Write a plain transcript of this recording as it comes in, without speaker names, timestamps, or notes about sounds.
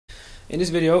In this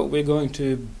video we're going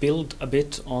to build a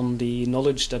bit on the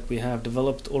knowledge that we have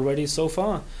developed already so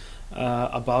far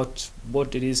about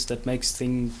what it is that makes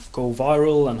things go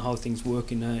viral and how things work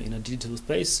in a digital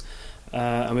space.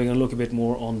 And we're going to look a bit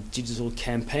more on digital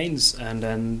campaigns and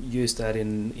then use that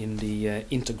in the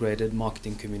integrated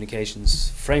marketing communications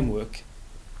framework.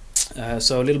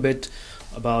 So a little bit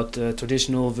about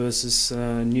traditional versus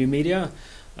new media,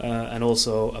 and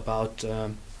also about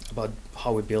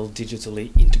how we build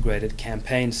digitally integrated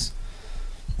campaigns.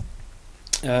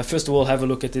 First of all, have a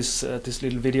look at this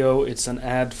little video. It's an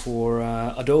ad for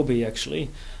Adobe actually,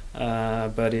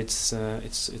 but it's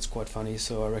quite funny.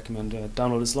 So I recommend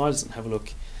download the slides and have a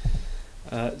look.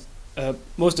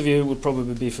 Most of you would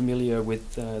probably be familiar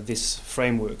with this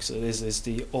framework. So this is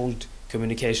the old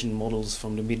communication models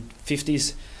from the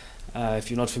mid-50s. If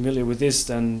you're not familiar with this,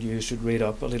 then you should read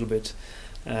up a little bit.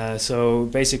 So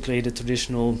basically the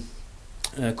traditional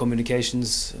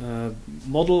communications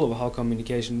model of how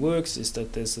communication works is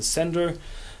that there's a sender.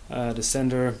 The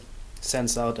sender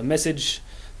sends out a message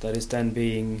that is then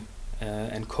being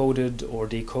encoded or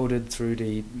decoded through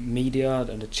the media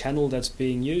and the channel that's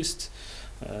being used,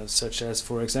 such as,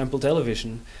 for example,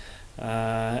 television.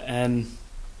 And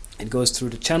it goes through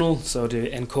the channel, so the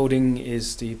encoding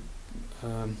is the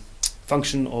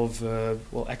function of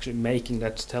well, actually making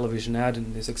that television ad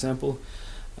in this example.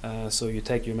 So you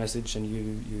take your message and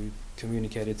you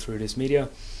communicate it through this media.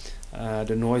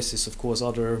 The noise is of course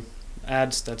other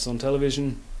ads that's on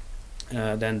television.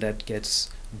 Then that gets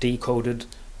decoded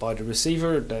by the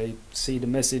receiver. They see the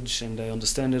message and they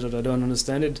understand it or they don't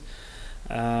understand it.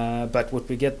 But what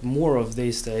we get more of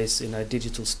these days in a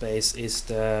digital space is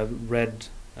the red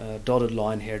dotted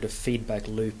line here, the feedback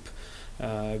loop,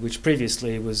 which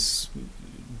previously was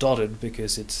dotted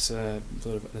because it's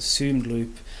sort of an assumed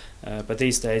loop, but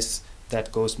these days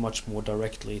that goes much more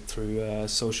directly through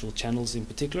social channels in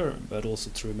particular, but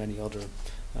also through many other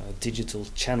digital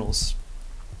channels.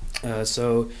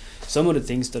 So some of the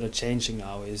things that are changing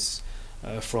now is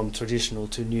from traditional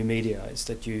to new media is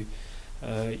that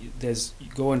there's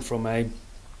going from a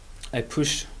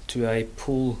push to a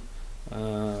pull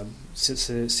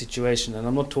situation, and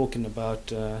I'm not talking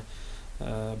about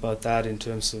that in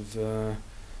terms of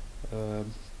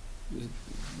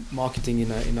marketing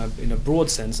in a broad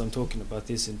sense. I'm talking about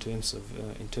this in terms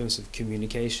of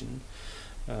communication.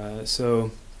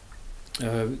 So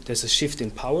there's a shift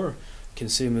in power.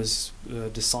 Consumers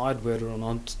decide whether or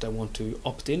not they want to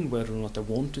opt in, whether or not they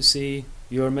want to see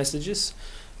your messages.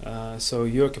 So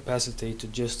your capacity to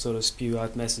just sort of spew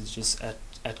out messages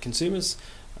at consumers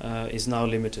is now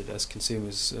limited. As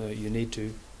consumers, you need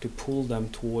to pull them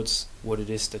towards what it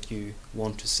is that you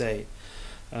want to say.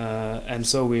 And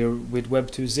so with Web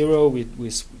 2.0,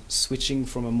 we're switching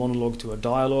from a monologue to a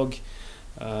dialogue,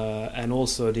 and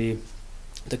also the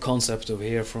concept of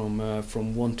here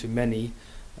from one to many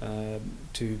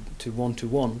to one to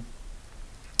one.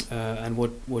 And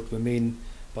what we mean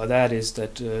by that is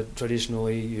that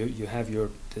traditionally you have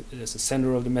there's a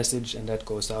sender of the message, and that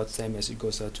goes out, same as it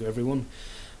goes out to everyone.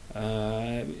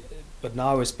 But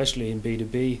now, especially in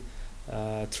B2B,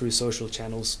 through social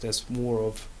channels, there's more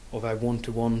of a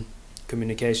one-to-one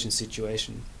communication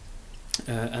situation.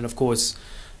 And of course,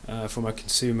 from a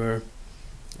consumer,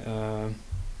 from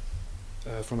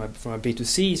a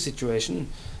B2C situation,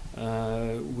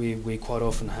 we quite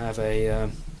often have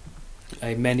a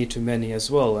many-to-many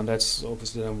as well, and that's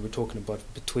obviously then we're talking about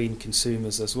between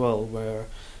consumers as well, where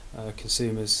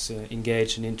consumers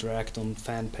engage and interact on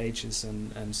fan pages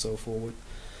and so forward.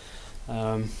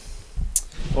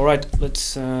 All right,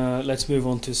 let's move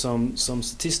on to some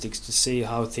statistics to see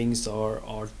how things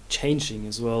are changing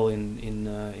as well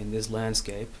in this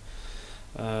landscape.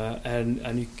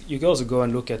 And you can also go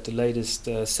and look at the latest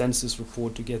census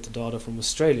report to get the data from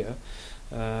Australia.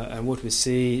 And what we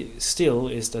see still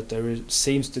is that there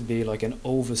seems to be like an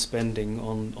overspending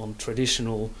on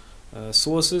traditional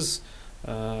sources,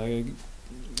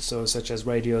 so such as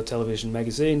radio, television,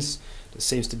 magazines. There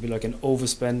seems to be like an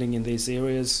overspending in these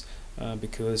areas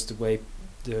because the way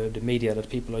the media that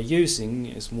people are using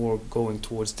is more going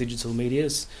towards digital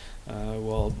medias,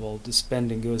 while the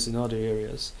spending goes in other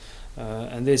areas.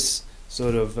 And this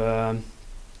sort of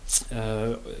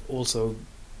also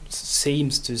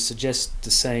seems to suggest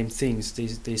the same things,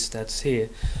 these stats here,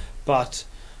 but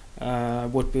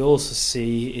what we also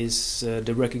see is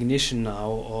the recognition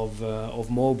now of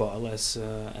mobile as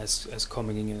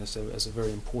coming in as a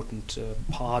very important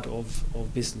part of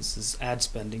businesses' ad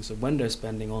spending. So when they're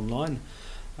spending online,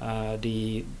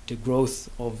 the growth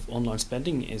of online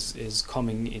spending is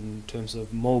coming in terms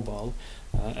of mobile,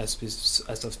 as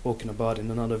I've spoken about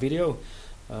in another video.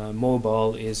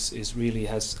 mobile is really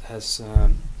has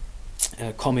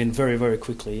come in very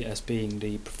quickly as being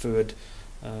the preferred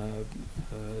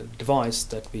device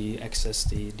that we access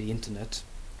the internet.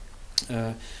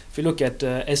 If we look at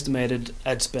estimated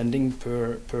ad spending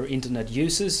per internet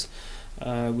users,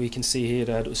 we can see here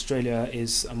that Australia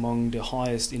is among the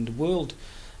highest in the world.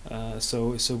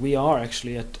 So we are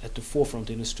actually at the forefront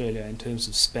in Australia in terms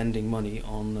of spending money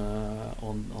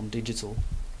on digital.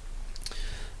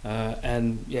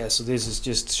 And yeah, so this is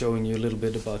just showing you a little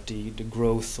bit about the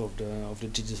growth of the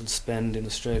digital spend in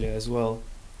Australia as well.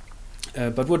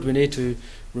 But what we need to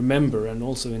remember, and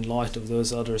also in light of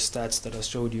those other stats that I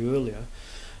showed you earlier,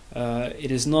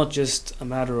 it is not just a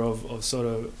matter of sort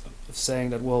of saying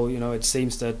that, well, you know, it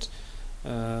seems that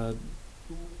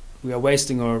we are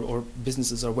wasting, or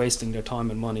businesses are wasting their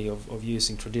time and money of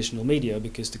using traditional media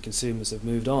because the consumers have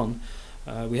moved on.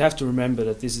 We have to remember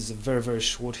that this is a very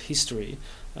short history,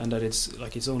 and that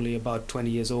it's only about 20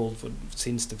 years old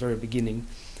since the very beginning.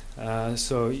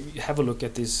 So you have a look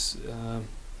at this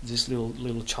this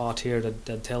little chart here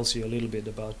that tells you a little bit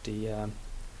about the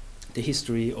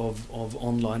history of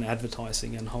online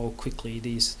advertising and how quickly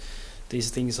these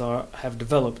things have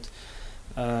developed.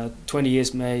 20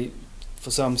 years may for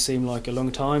some seem like a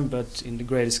long time, but in the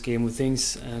greater scheme of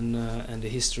things and the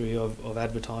history of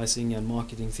advertising and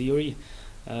marketing theory,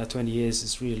 20 years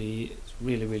is really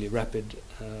rapid.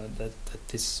 That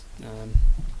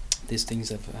these things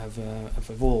have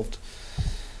evolved.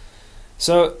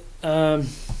 So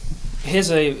here's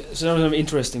sort of an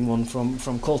interesting one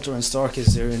from Coulter and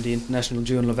Starkis there in the International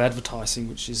Journal of Advertising,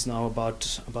 which is now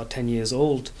about 10 years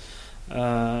old.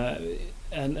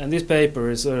 And this paper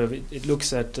is sort of it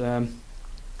looks at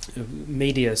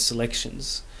media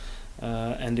selections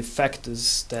and the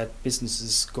factors that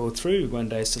businesses go through when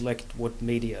they select what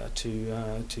media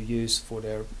to use for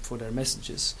their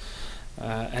messages,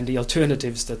 and the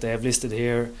alternatives that they have listed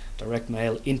here: direct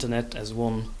mail, internet as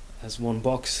one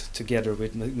box, together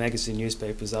with magazine,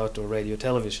 newspapers, outdoor radio,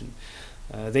 television.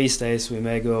 These days we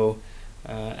may go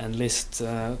and list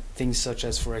things such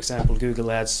as, for example,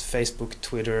 Google Ads, Facebook,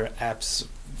 Twitter, apps,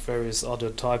 various other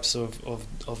types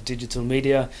of digital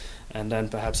media, and then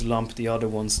perhaps lump the other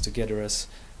ones together as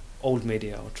old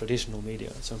media or traditional media,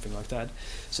 or something like that.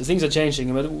 So things are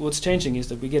changing, but what's changing is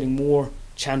that we're getting more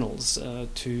channels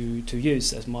to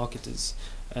use as marketers,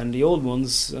 and the old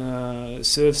ones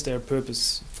serves their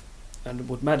purpose. And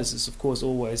what matters is, of course,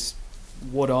 always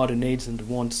what are the needs and the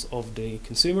wants of the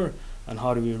consumer, and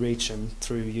how do we reach them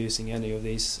through using any of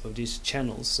these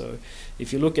channels. So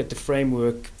if you look at the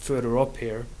framework further up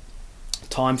here,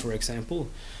 time, for example,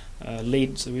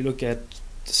 lead. So we look at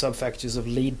the sub-factors of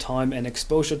lead time and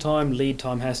exposure time. Lead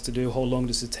time has to do how long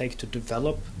does it take to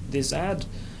develop this ad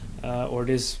or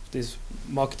this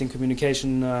marketing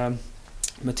communication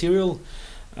material,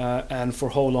 and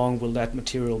for how long will that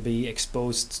material be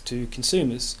exposed to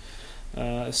consumers.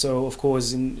 So of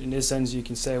course in this sense you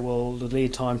can say, well, the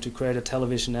lead time to create a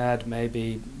television ad may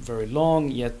be very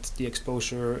long, yet the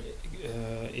exposure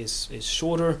is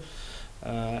shorter.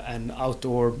 An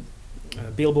outdoor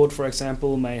billboard, for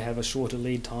example, may have a shorter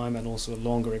lead time and also a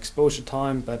longer exposure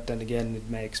time, but then again it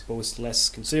may expose less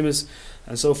consumers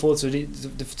and so forth. So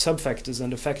the sub-factors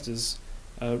and the factors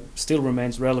still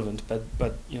remains relevant,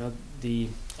 but you know, the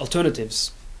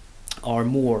alternatives are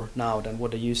more now than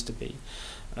what they used to be.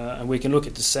 And we can look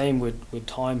at the same with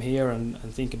time here and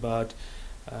think about,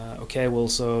 okay, well,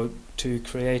 so to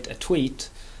create a tweet,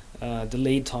 the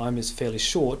lead time is fairly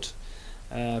short,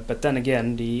 but then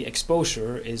again the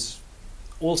exposure is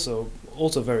also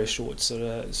very short.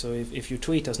 So if your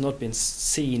tweet has not been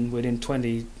seen within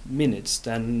 20 minutes,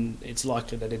 then it's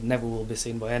likely that it never will be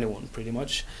seen by anyone, pretty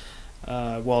much.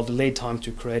 While the lead time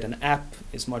to create an app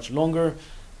is much longer,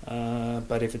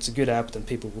 but if it's a good app, then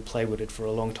people will play with it for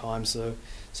a long time. So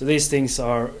these things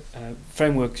are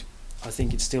framework. I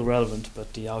think it's still relevant,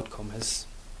 but the outcome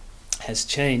has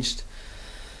changed.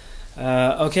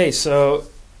 Okay, so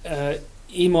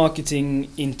eMarketing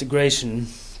integration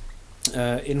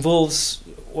involves,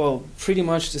 well, pretty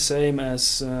much the same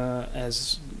as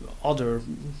other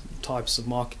types of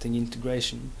marketing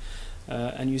integration.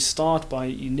 And you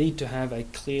need to have a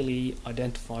clearly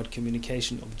identified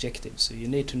communication objective. So you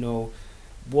need to know,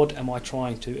 what am I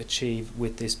trying to achieve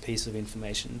with this piece of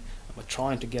information? Am I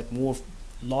trying to get more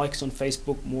likes on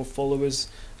Facebook, more followers?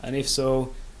 And if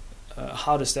so,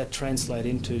 how does that translate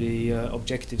into the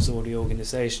objectives of the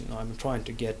organization? I'm trying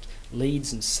to get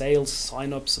leads and sales,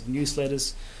 sign-ups of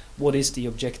newsletters. What is the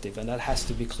objective? And that has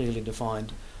to be clearly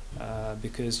defined.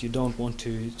 Because you don't want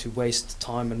to waste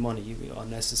time and money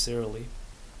unnecessarily.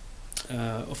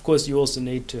 Of course, you also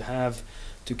need to have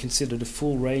to consider the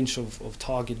full range of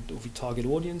target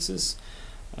audiences.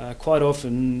 Quite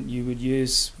often you would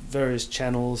use various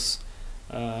channels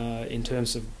in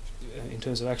terms of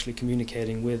actually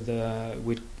communicating with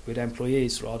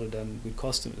employees rather than with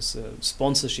customers.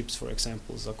 Sponsorships, for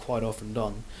example, are quite often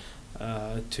done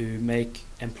to make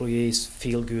employees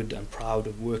feel good and proud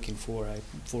of working for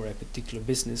a particular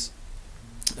business.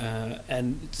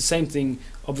 And the same thing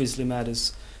obviously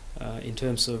matters in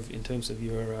terms of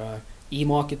your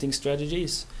e-marketing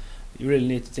strategies. You really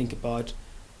need to think about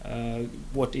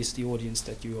what is the audience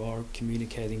that you are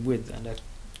communicating with, and that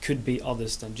could be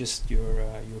others than just your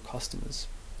customers.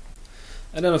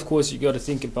 And then of course you got to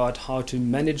think about how to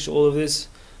manage all of this.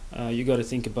 You got to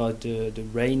think about the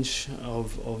range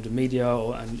of the media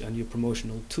and your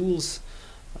promotional tools.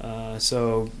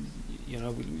 So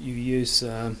you use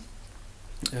the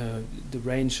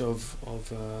range of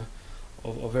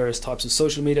various types of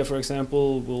social media, for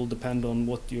example, will depend on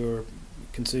what your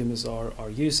consumers are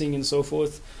using and so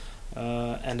forth.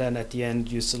 And then at the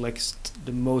end you select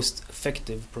the most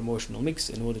effective promotional mix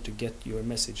in order to get your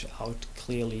message out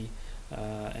clearly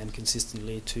and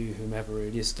consistently to whomever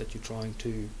it is that you're trying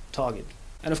to target.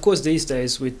 And of course these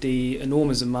days, with the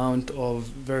enormous amount of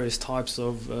various types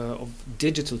of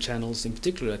digital channels in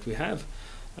particular that we have,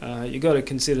 you got to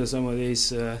consider some of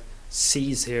these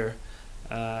C's here,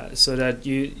 so that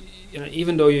you know,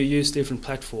 even though you use different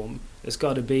platform, there's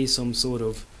got to be some sort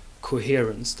of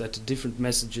coherence, that the different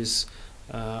messages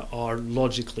are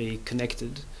logically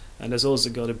connected, and there's also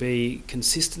got to be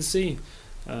consistency,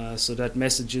 so that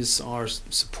messages are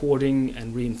supporting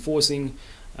and reinforcing.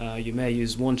 You may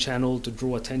use one channel to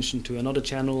draw attention to another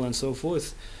channel and so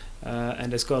forth,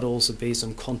 and there's got to also be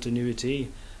some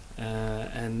continuity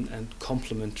and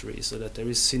complementary, so that there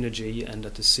is synergy and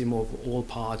that the sum of all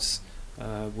parts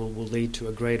will lead to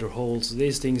a greater whole. So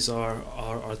these things are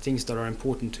things that are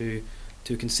important to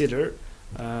consider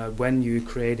when you're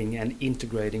creating and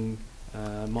integrating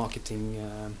marketing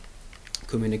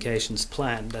communications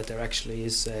plan, that there actually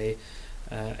is a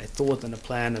thought and a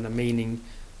plan and a meaning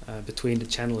between the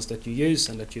channels that you use,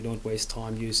 and that you don't waste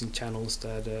time using channels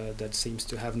that seems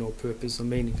to have no purpose or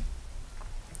meaning.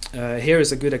 Here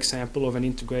is a good example of an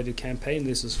integrated campaign.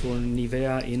 This is for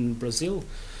Nivea in Brazil,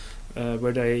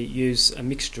 where they use a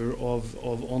mixture of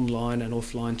online and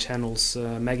offline channels,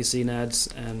 magazine ads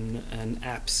and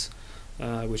apps,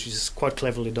 which is quite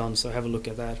cleverly done. So have a look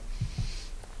at that.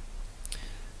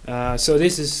 So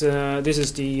this is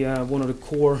the one of the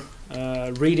core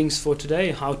readings for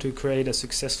today: how to create a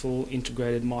successful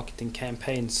integrated marketing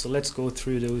campaign. So let's go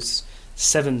through those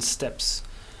 7 steps.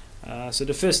 So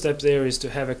the first step there is to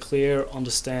have a clear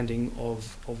understanding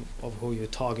of who your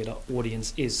target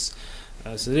audience is.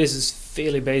 So this is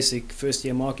fairly basic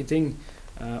first-year marketing.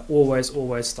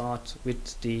 Always start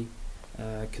with the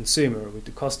consumer, with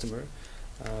the customer.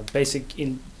 Basic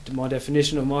in my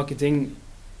definition of marketing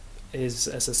is,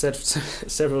 as I said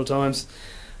several times,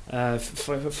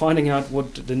 finding out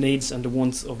what the needs and the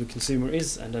wants of the consumer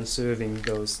is, and then serving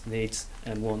those needs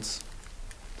and wants.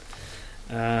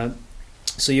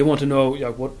 So you want to know,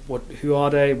 who are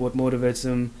they, what motivates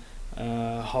them,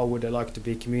 how would they like to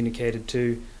be communicated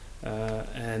to,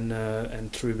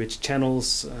 and through which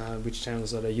channels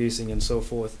are they using, and so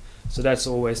forth. So that's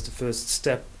always the first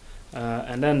step.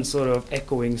 And then sort of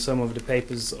echoing some of the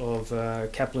papers of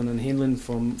Kaplan and Hinlin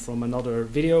from another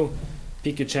video,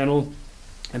 pick your channel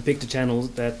and pick the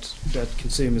channels that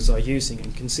consumers are using,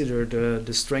 and consider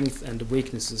the strength and the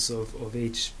weaknesses of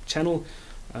each channel,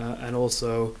 and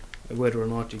also whether or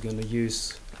not you're going to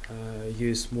use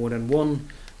more than one,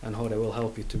 and how they will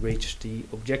help you to reach the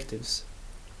objectives.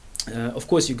 Of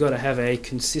course, you've got to have a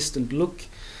consistent look.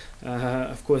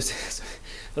 Of course,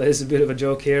 there's a bit of a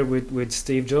joke here with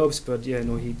Steve Jobs, but yeah,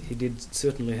 no, he did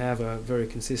certainly have a very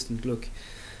consistent look.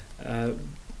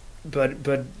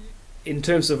 But in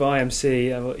terms of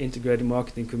IMC, integrated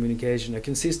marketing communication, a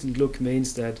consistent look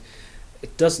means that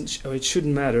it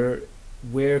shouldn't matter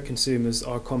where consumers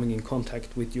are coming in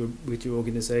contact with your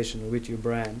organization or with your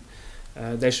brand.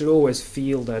 They should always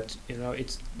feel that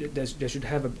they should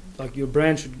have your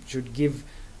brand should give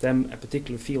them a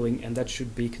particular feeling, and that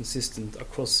should be consistent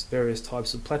across various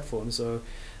types of platforms. So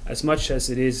as much as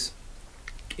it is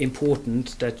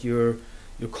important that your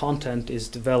content is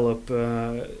developed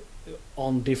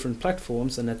on different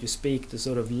platforms, and that you speak the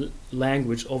sort of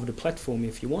language of the platform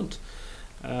if you want,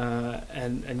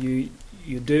 and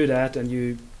you do that,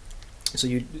 and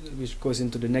which goes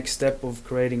into the next step of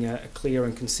creating a clear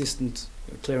and consistent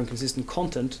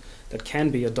content that can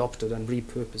be adopted and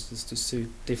repurposed to suit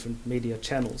different media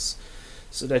channels,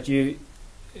 so that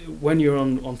when you're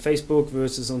on Facebook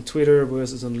versus on Twitter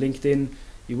versus on LinkedIn,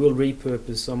 you will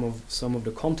repurpose some of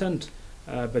the content,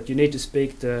 but you need to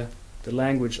speak the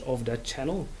language of that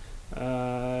channel,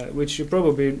 which you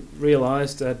probably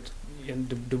realize that in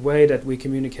the way that we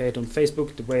communicate on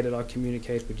Facebook, the way that I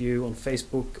communicate with you on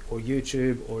Facebook or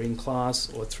YouTube or in class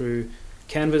or through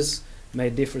Canvas may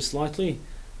differ slightly,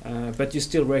 but you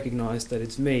still recognize that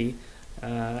it's me,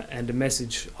 and the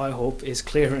message, I hope, is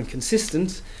clear and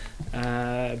consistent,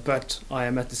 but I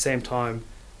am at the same time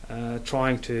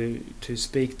trying to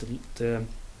speak the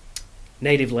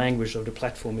native language of the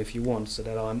platform, if you want, so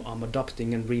that I'm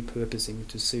adapting and repurposing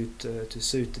to suit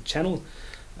the channel,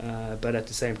 but at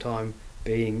the same time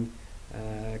being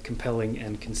compelling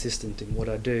and consistent in what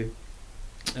I do.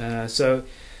 So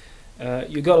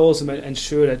you got to also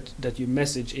ensure that your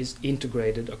message is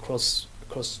integrated across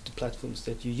the platforms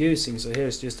that you're using. So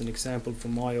here's just an example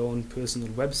from my own personal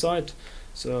website.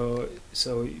 So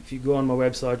if you go on my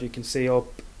website, you can see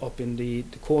up in the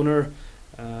corner,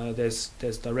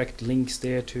 there's direct links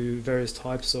there to various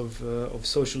types of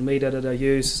social media that I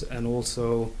use, and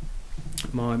also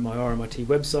my RMIT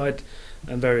website,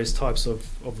 and various types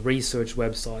of research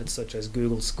websites such as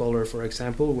Google Scholar, for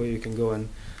example, where you can go and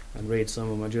read some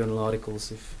of my journal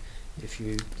articles if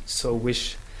you so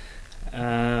wish.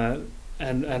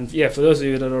 And yeah, for those of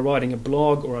you that are writing a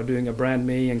blog or are doing a brand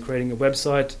me and creating a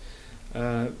website,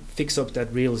 fix up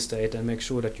that real estate and make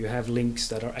sure that you have links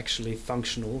that are actually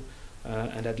functional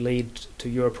and that lead to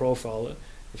your profile.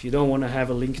 If you don't want to have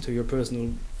a link to your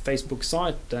personal Facebook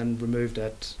site, then remove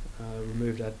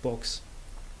that box.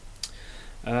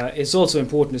 It's also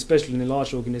important, especially in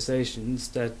large organizations,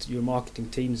 that your marketing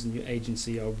teams and your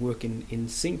agency are working in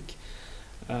sync.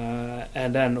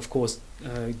 And then, of course,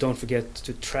 don't forget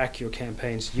to track your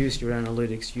campaigns, use your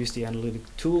analytics, use the analytic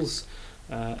tools,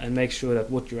 and make sure that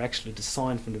what you actually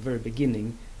designed from the very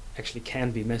beginning actually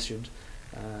can be measured.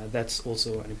 That's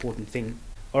also an important thing.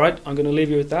 Alright, I'm going to leave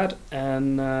you with that,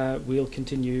 and we'll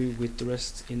continue with the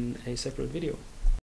rest in a separate video.